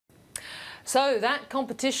So that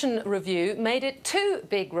competition review made it 2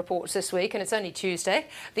 big reports this week, and it's only Tuesday.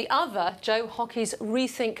 The other, Joe Hockey's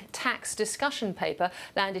Rethink Tax discussion paper,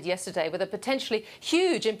 landed yesterday with a potentially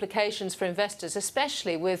huge implications for investors,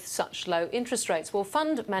 especially with such low interest rates. Well,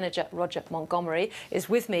 fund manager Roger Montgomery is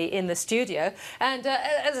with me in the studio. And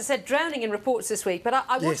as I said, drowning in reports this week, but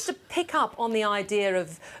I wanted to pick up on the idea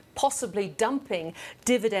of possibly dumping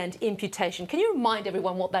dividend imputation. Can you remind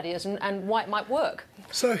everyone what that is and why it might work?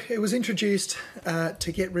 So it was introduced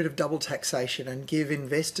to get rid of double taxation and give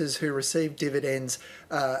investors who receive dividends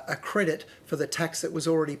a credit for the tax that was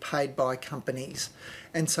already paid by companies.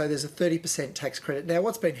 And so there's a 30% tax credit. Now,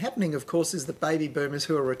 what's been happening, of course, is that baby boomers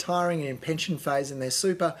who are retiring and in pension phase in their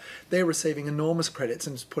super, they're receiving enormous credits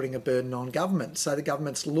and it's putting a burden on government. So the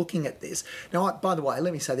government's looking at this. Now, by the way,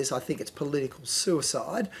 let me say this, I think it's political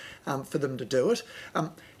suicide for them to do it.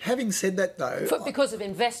 Having said that, though... Because of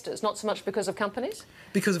investors, not so much because of companies?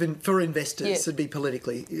 For investors, it'd be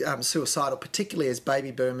politically suicidal, particularly as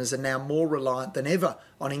baby boomers are now more reliant than ever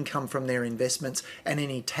on income from their investments and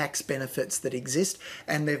any tax benefits that exist.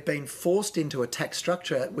 And they've been forced into a tax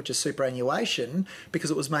structure, which is superannuation, because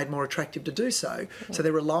it was made more attractive to do so. So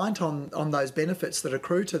they're reliant on those benefits that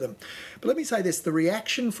accrue to them. But let me say this, the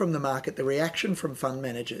reaction from the market, the reaction from fund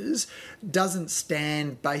managers doesn't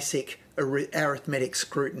stand basic arithmetic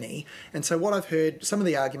scrutiny. And so what I've heard, some of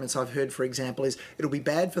the arguments I've heard, for example, is it'll be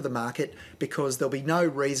bad for the market because there'll be no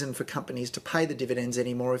reason for companies to pay the dividends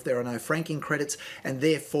anymore if there are no franking credits, and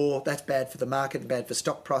therefore that's bad for the market and bad for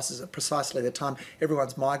stock prices at precisely the time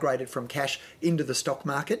everyone's migrated from cash into the stock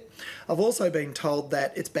market. I've also been told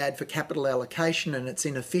that it's bad for capital allocation and it's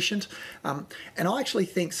inefficient. And I actually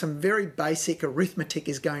think some very basic arithmetic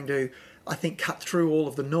is going to, I think, cut through all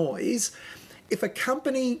of the noise. If a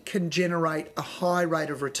company can generate a high rate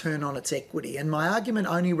of return on its equity, and my argument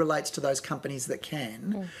only relates to those companies that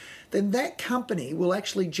can, then that company will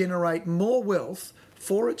actually generate more wealth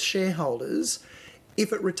for its shareholders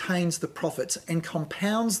if it retains the profits and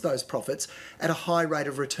compounds those profits at a high rate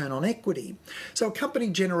of return on equity. So a company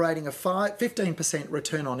generating a 15%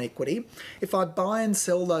 return on equity, if I buy and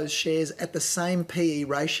sell those shares at the same PE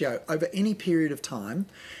ratio over any period of time,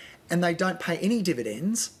 and they don't pay any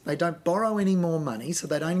dividends, they don't borrow any more money, so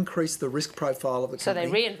they don't increase the risk profile of the company. So they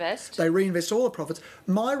reinvest? They reinvest all the profits.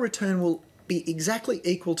 My return will be exactly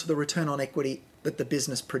equal to the return on equity that the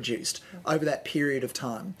business produced over that period of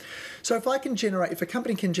time. So if a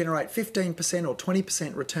company can generate 15% or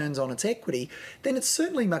 20% returns on its equity, then it's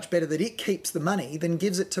certainly much better that it keeps the money than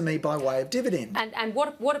gives it to me by way of dividend. And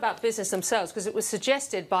what about business themselves? Because it was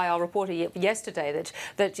suggested by our reporter yesterday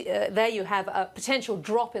that there you have a potential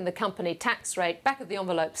drop in the company tax rate, back of the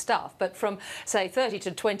envelope stuff, but from say 30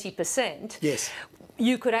 to 20%. Yes.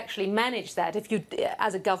 You could actually manage that if you,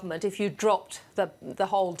 as a government, if you dropped the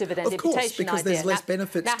whole dividend imputation idea. Of course, because there's less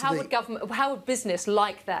benefits. Now, how would business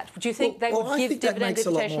like that? Do you think they would give dividend imputation up? I think that makes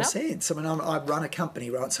a lot more sense. I mean, I run a company,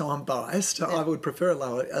 right? So I'm biased. Yeah. I would prefer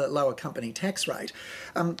a lower company tax rate.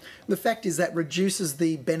 The fact is that reduces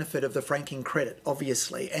the benefit of the franking credit,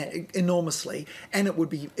 obviously, enormously, and it would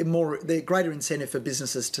be the greater incentive for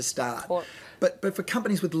businesses to start. But for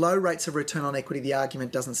companies with low rates of return on equity, the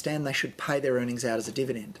argument doesn't stand. They should pay their earnings out as a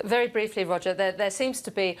dividend. Very briefly, Roger, there seems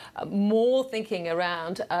to be more thinking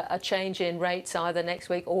around a change in rates either next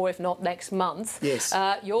week or, if not, next month. Yes.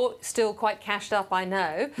 You're still quite cashed up, I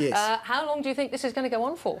know. Yes. How long do you think this is going to go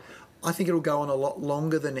on for? I think it'll go on a lot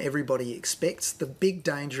longer than everybody expects. The big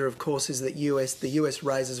danger, of course, is that the US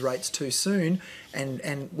raises rates too soon,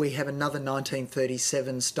 and we have another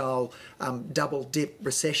 1937-style double dip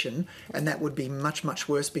recession, and that would be much, much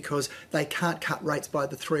worse because they can't cut rates by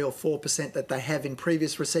the 3 or 4% that they have in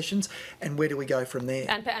previous recessions. And where do we go from there?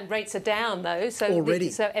 And rates are down though, so already.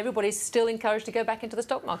 So everybody's still encouraged to go back into the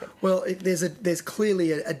stock market. Well, there's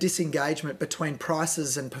clearly a disengagement between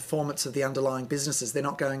prices and performance of the underlying businesses. They're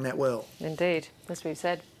not going that well. Indeed, as we've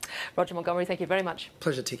said. Roger Montgomery, thank you very much.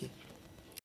 Pleasure, Ticky.